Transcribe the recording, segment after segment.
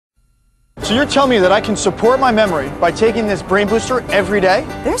So you're telling me that I can support my memory by taking this brain booster every day?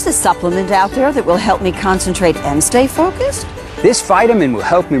 There's a supplement out there that will help me concentrate and stay focused. This vitamin will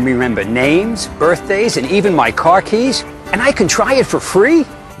help me remember names, birthdays, and even my car keys. And I can try it for free?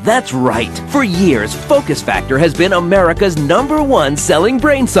 That's right. For years, FOCUSfactor has been America's #1 selling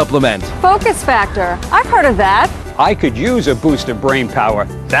brain supplement. FOCUSfactor. I've heard of that. I could use a boost of brain power,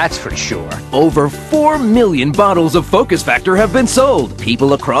 that's for sure. Over 4 million bottles of FOCUSfactor have been sold.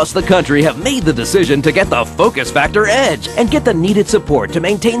 People across the country have made the decision to get the FOCUSfactor edge and get the needed support to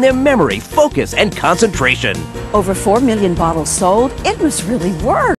maintain their memory, focus, and concentration. Over 4 million bottles sold. It must really work.